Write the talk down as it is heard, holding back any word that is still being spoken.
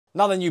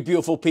Now then, you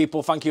beautiful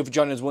people, thank you for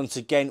joining us once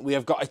again. We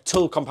have got a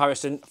tool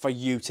comparison for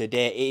you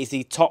today. It is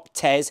the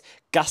TopTes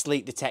gas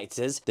leak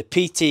detectors, the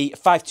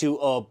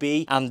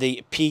PT520B and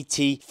the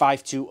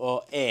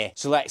PT520A.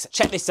 So let's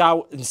check this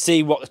out and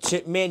see what the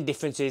two main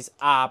differences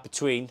are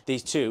between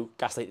these two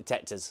gas leak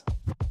detectors.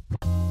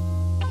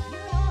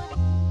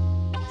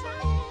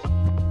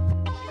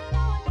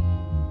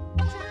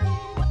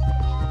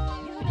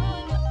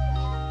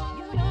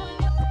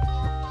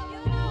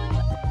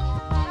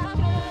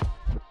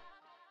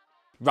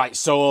 Right,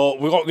 so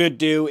what we're going to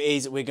do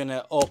is we're going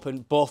to open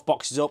both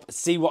boxes up,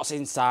 see what's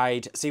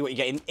inside, see what you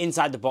get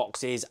inside the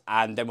boxes,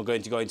 and then we're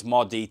going to go into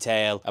more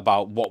detail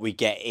about what we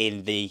get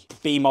in the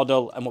B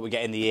model and what we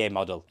get in the A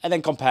model, and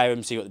then compare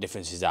them, see what the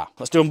differences are.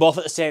 Let's do them both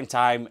at the same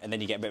time, and then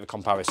you get a bit of a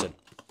comparison.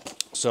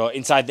 So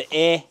inside the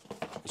A,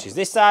 which is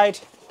this side,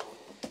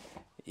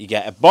 you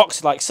get a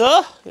box like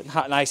so,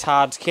 a nice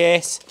hard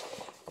case.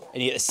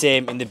 And you get the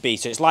same in the B.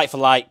 So it's like for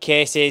like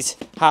cases,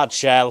 hard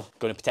shell,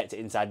 going to protect it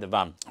inside the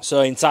van.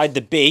 So inside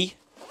the B,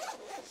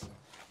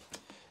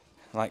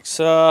 like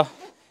so,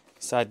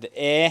 inside the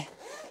A,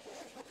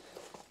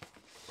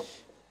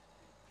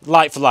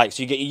 like for like.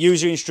 So you get your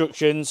user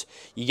instructions,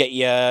 you get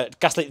your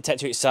gas leak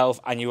detector itself,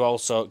 and you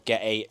also get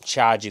a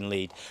charging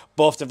lead.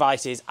 Both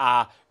devices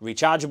are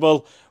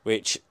rechargeable,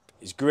 which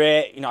is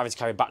great. You're not having to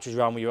carry batteries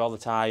around with you all the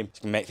time. It's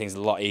going to make things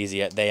a lot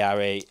easier. They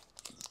are a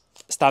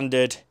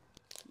standard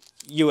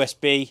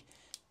USB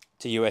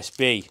to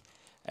USB.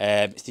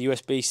 It's the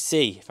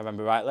USB-C, if I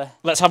remember rightly.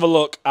 Let's have a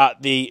look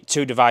at the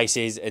two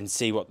devices and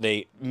see what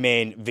the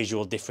main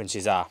visual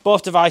differences are.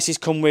 Both devices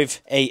come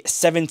with a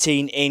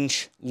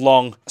 17-inch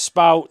long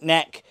spout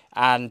neck,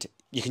 and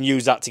you can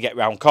use that to get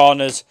round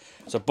corners.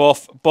 So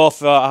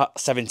both are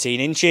 17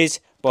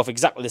 inches, both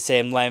exactly the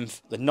same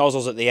length. The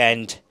nozzles at the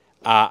end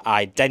are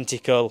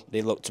identical.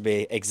 They look to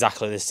be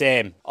exactly the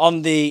same.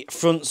 On the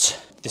fronts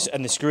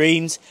and the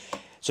screens,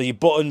 so your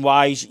button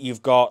wise,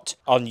 you've got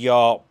on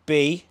your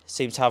B,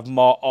 seems to have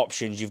more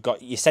options. You've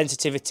got your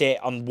sensitivity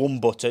on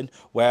one button,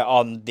 where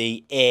on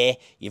the A,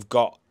 you've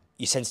got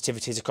your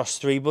sensitivities across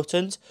 3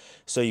 buttons.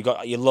 So you've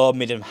got your low,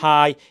 mid and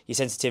high. Your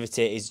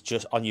sensitivity is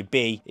just on your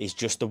B, is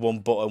just the one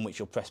button which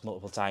you'll press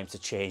multiple times to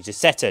change the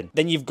setting.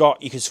 Then you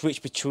can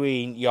switch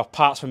between your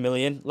parts per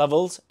million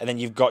levels, and then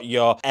you've got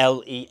your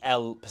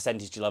LEL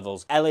percentage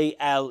levels.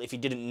 LEL, if you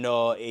didn't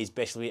know, is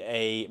basically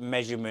a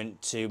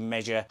measurement to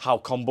measure how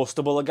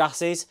combustible a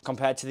gas is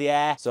compared to the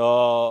air.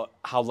 So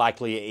how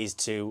likely it is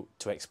to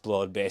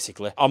explode,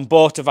 basically. On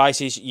both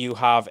devices, you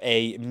have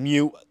a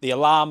mute the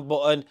alarm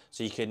button,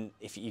 so you can,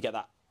 if you get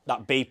that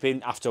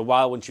beeping after a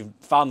while, once you've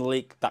found the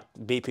leak, that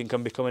beeping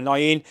can become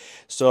annoying.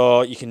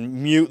 So you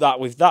can mute that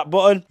with that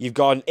button. You've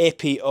got an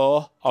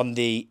APO on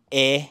the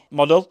A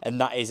model,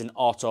 and that is an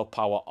auto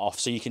power off.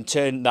 So you can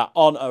turn that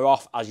on or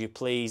off as you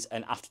please,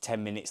 and after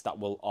 10 minutes, that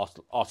will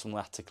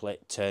automatically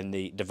turn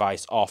the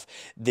device off.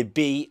 The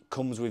B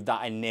comes with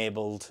that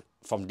enabled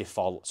from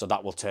default, so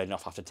that will turn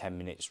off after 10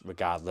 minutes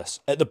regardless.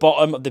 At the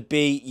bottom of the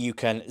B, you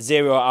can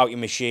zero out your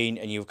machine,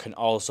 and you can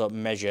also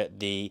measure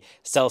the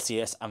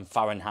Celsius and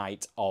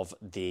Fahrenheit of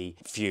the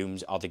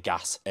fumes or the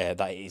gas that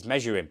it is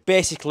measuring.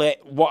 Basically,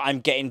 what I'm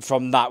getting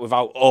from that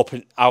without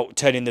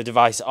turning the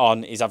device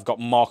on is I've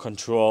got more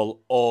control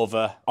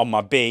over on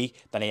my B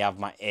than I have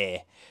my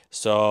A.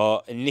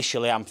 So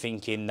initially I'm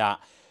thinking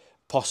that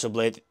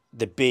possibly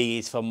the B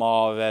is for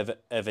more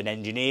of an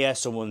engineer,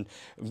 someone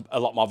a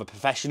lot more of a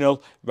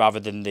professional,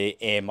 rather than the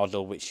A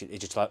model, which is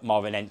just like more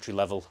of an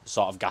entry-level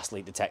sort of gas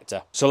leak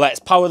detector. So let's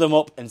power them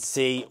up and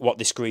see what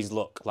the screens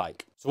look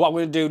like. So what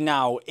we're going to do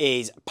now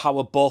is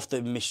power both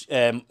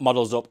the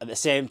models up at the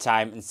same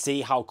time and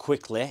see how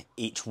quickly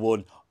each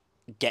one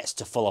gets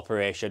to full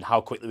operation,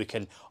 how quickly we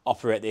can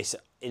operate this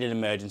in an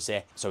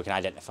emergency so we can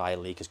identify a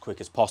leak as quick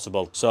as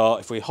possible. So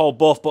if we hold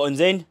both buttons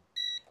in,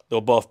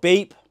 they'll both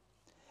beep.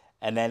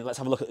 And then let's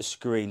have a look at the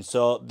screen.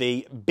 So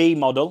the B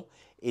model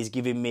is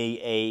giving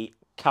me a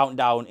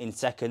countdown in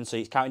seconds. So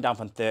it's counting down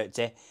from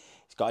 30.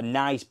 It's got a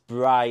nice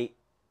bright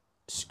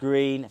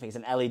screen. I think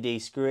it's an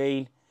LED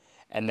screen.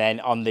 And then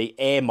on the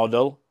A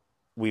model,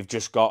 we've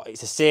just got,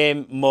 it's the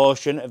same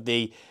motion of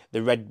the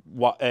red,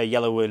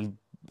 yellow and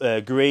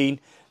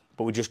green,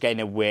 but we're just getting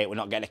a wait. We're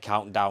not getting a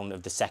countdown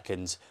of the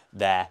seconds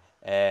there.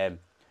 We're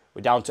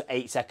down to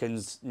 8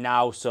 seconds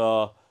now,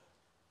 so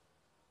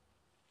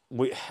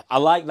I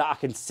like that I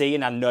can see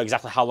and I know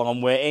exactly how long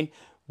I'm waiting,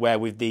 where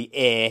with the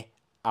A,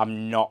 I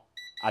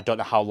don't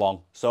know how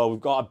long. So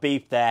we've got a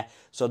beep there.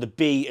 So the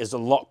B is a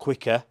lot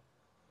quicker.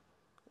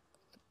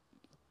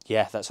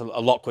 Yeah, that's a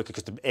lot quicker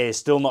because the A is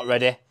still not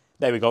ready.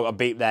 There we go, a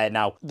beep there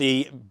now.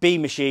 The B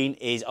machine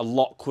is a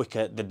lot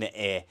quicker than the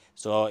A.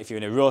 So if you're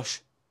in a rush,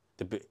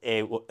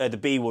 the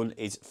B one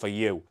is for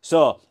you.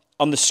 So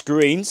on the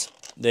screens,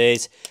 they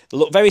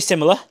look very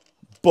similar,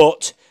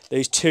 but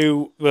there's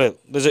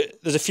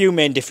a few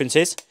main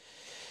differences.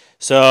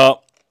 So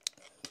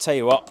tell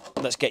you what,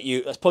 let's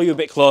pull you a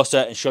bit closer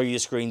and show you the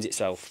screens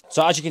itself.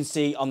 So as you can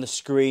see on the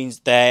screens,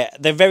 they're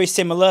very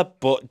similar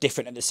but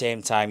different at the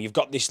same time. You've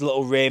got this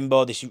little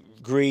rainbow, this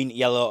green,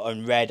 yellow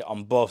and red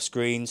on both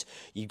screens.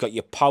 You've got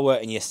your power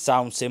and your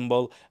sound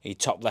symbol in your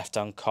top left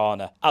hand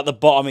corner. At the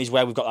bottom is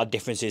where we've got our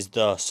differences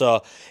though.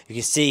 So you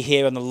can see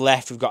here on the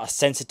left we've got a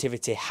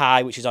sensitivity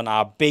high, which is on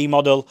our B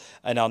model,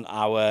 and on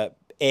our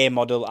A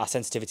model, our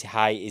sensitivity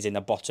high is in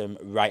the bottom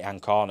right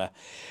hand corner.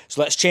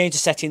 So let's change the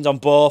settings on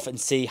both and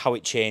see how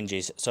it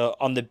changes. So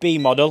on the B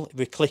model, if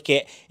we click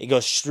it, it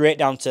goes straight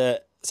down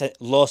to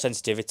low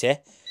sensitivity.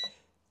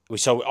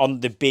 So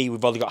on the B,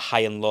 we've only got high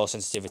and low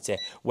sensitivity,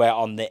 where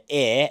on the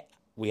A,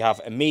 we have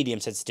a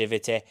medium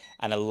sensitivity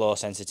and a low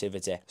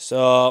sensitivity.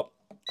 So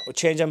we'll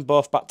change them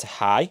both back to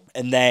high,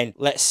 and then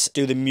let's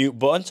do the mute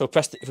button. So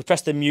if we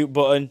press the mute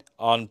button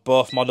on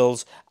both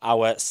models,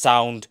 our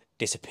sound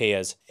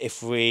disappears.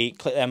 If we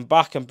click them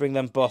back and bring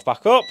them both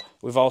back up,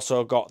 we've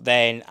also got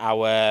then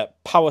our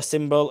power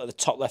symbol at the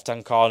top left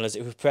hand corners.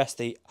 If we press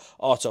the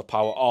auto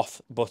power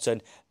off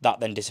button, that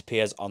then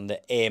disappears on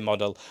the A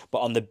model, but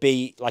on the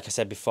B, like I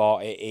said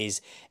before, it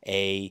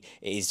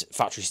is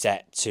factory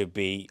set to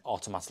be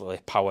automatically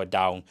powered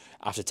down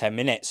after 10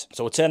 minutes.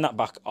 So we'll turn that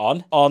back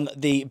on. On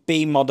the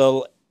B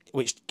model,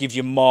 which gives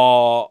you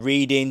more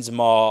readings,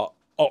 more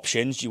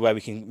options, where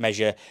we can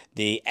measure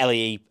the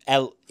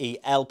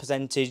LEL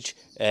percentage,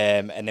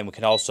 and then we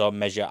can also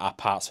measure our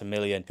parts per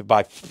million.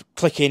 By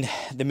clicking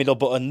the middle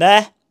button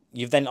there,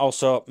 you then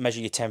also measure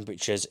your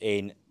temperatures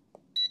in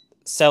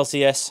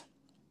Celsius,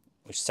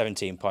 which is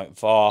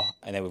 17.4,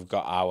 and then we've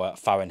got our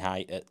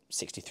Fahrenheit at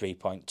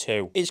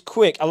 63.2. It's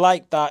quick. I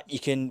like that you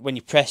can, when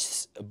you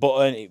press a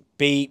button, it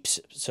beeps.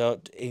 So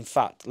in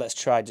fact, let's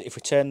try, if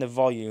we turn the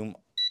volume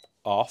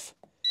off,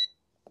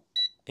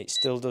 it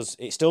still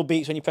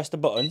beeps when you press the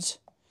buttons,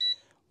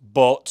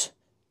 but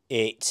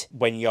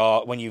when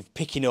you're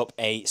picking up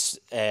a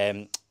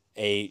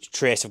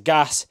trace of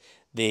gas,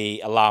 the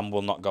alarm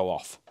will not go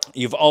off.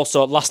 You've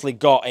also lastly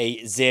got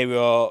a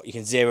zero. You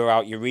can zero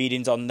out your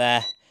readings on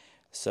there.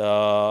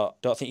 So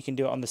don't think you can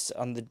do it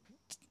on the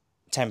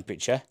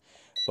temperature,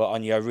 but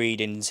on your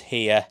readings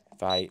here,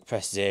 if I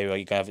press 0,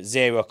 you're going to have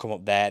 0 come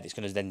up there. It's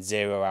going to then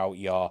zero out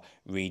your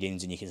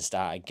readings and you can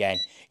start again.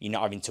 You're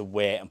not having to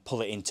wait and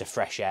pull it into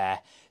fresh air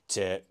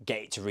to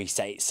get it to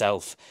reset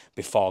itself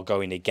before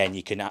going again.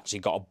 You can actually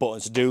got a button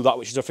to do that,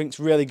 which is, I think,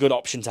 a really good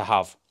option to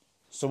have.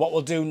 So what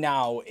we'll do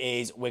now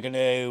is we're going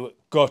to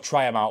go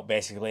try them out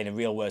basically in a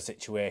real world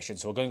situation.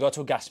 So we're going to go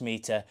to a gas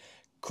meter,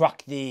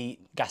 crack the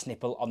gas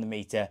nipple on the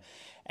meter,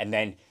 and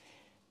then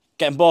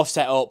get them both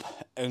set up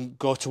and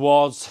go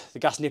towards the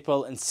gas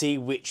nipple and see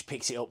which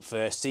picks it up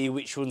first. See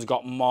which one's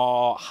got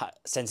more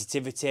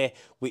sensitivity,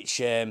 which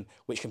can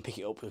pick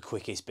it up the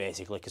quickest,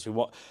 basically. Because we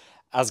want,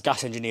 as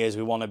gas engineers,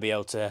 we want to be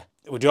able to.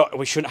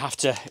 We shouldn't have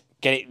to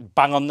get it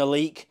bang on the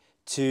leak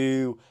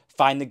to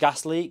find the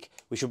gas leak.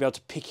 We should be able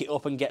to pick it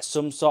up and get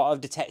some sort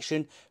of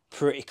detection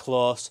pretty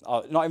close,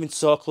 or not even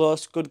so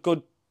close.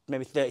 Good.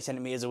 Maybe 30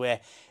 centimeters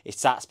away, it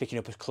starts picking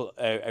up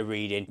a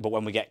reading. But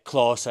when we get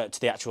closer to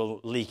the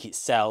actual leak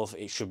itself,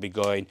 it should be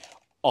going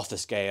off the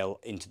scale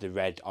into the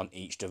red on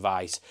each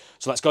device.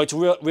 So let's go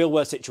to real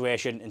world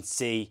situation and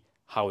see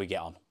how we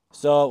get on.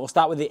 So we'll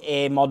start with the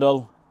A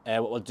model.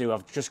 What we'll do,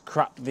 I've just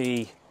cracked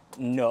the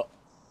nut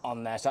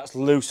on there, so that's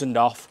loosened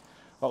off.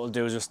 What we'll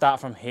do is we'll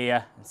start from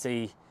here and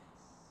see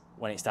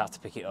when it starts to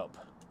pick it up.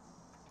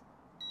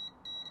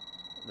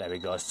 There we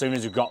go, as soon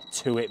as we've got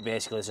to it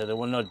basically, so there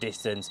was no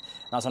distance.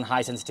 That's on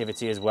high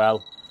sensitivity as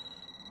well.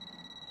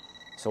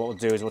 So what we'll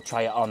do is we'll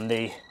try it on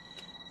the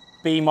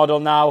B model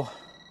now.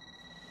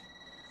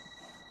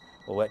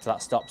 We'll wait till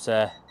that stops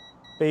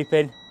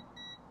beeping.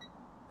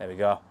 There we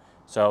go.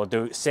 So we'll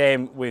do the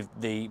same with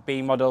the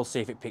B model,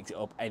 see if it picks it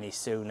up any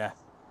sooner.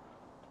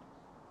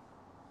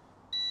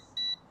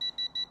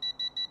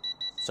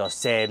 So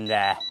same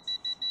there.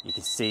 You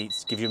can see it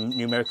gives you a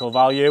numerical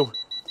value.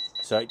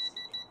 So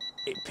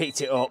it picked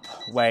it up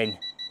when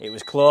it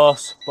was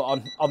close,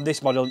 but on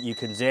this model you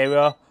can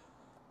zero.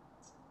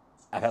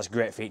 And that's a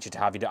great feature to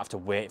have. You don't have to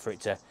wait for it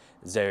to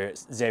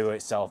zero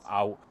itself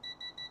out.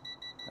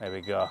 There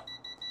we go.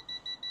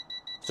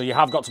 So you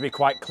have got to be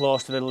quite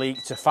close to the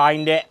leak to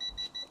find it.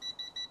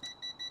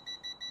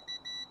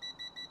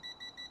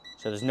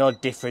 So there's no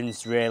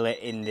difference really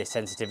in the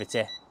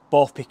sensitivity.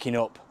 Both picking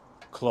up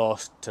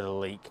close to the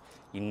leak.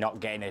 You're not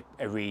getting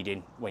a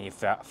reading when you're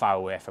far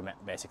away from it,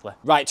 basically.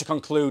 Right, to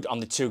conclude on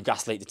the two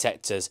gas leak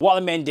detectors, what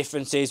are the main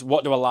differences?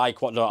 What do I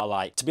like? What don't I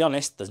like? To be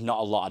honest, there's not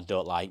a lot I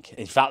don't like.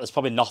 In fact, there's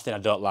probably nothing I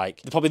don't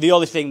like. Probably the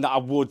only thing that I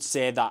would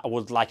say that I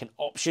would like an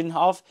option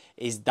of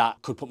is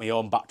that could put my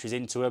own batteries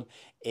into them.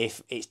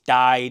 If it's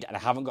died and I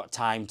haven't got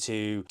time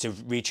to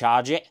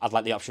recharge it, I'd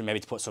like the option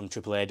maybe to put some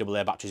AAA,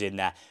 AA batteries in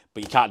there,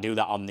 but you can't do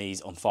that on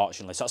these,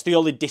 unfortunately. So that's the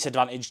only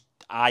disadvantage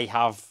I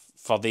have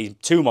for the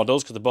two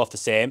models, because they're both the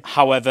same.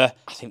 However,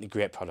 I think they're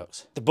great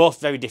products. They're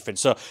both very different.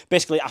 So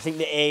basically, I think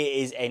the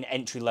A is an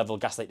entry-level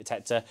gas leak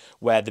detector,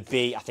 where the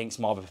B, I think, is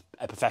more of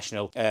a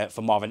professional,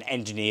 for more of an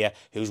engineer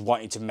who's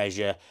wanting to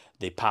measure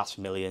the parts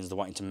per millions, they're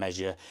wanting to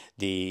measure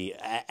the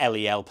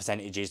LEL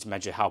percentages, to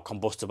measure how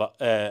combustible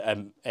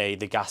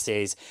the gas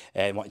is,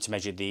 wanting to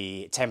measure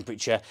the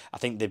temperature. I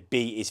think the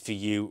B is for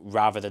you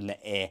rather than the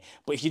A.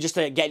 But if you're just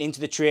getting into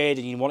the trade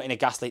and you're wanting a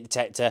gas leak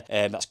detector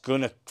that's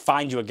going to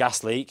find you a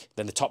gas leak,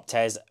 then the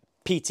TopTes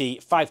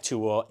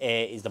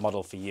PT520A is the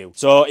model for you.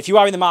 So if you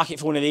are in the market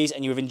for one of these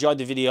and you've enjoyed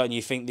the video and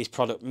you think this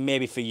product may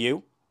be for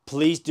you,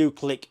 please do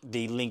click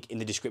the link in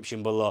the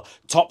description below.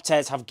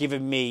 TopTes have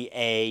given me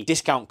a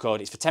discount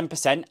code. It's for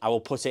 10%. I will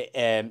put it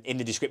in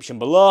the description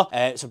below.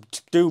 So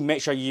do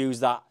make sure you use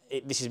that.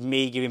 This is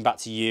me giving back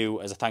to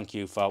you as a thank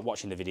you for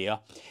watching the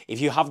video.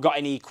 If you have got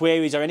any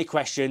queries or any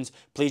questions,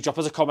 please drop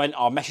us a comment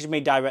or message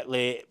me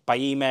directly by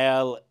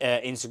email,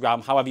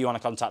 Instagram, however you want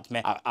to contact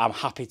me. I'm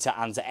happy to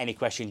answer any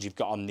questions you've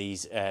got on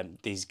these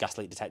gas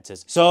leak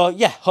detectors. So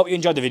yeah, hope you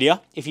enjoyed the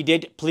video. If you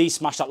did, please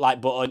smash that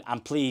like button,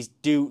 and please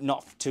do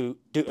not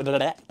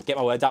get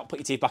my words out, put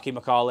your teeth back in,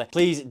 Macaulay.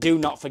 Please do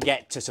not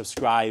forget to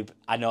subscribe.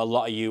 I know a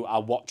lot of you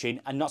are watching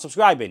and not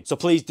subscribing, so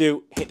please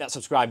do hit that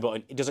subscribe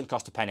button. It doesn't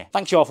cost a penny.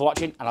 Thanks you all for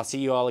watching, and I'll see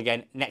you all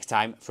again next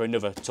time for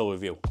another tool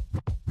review.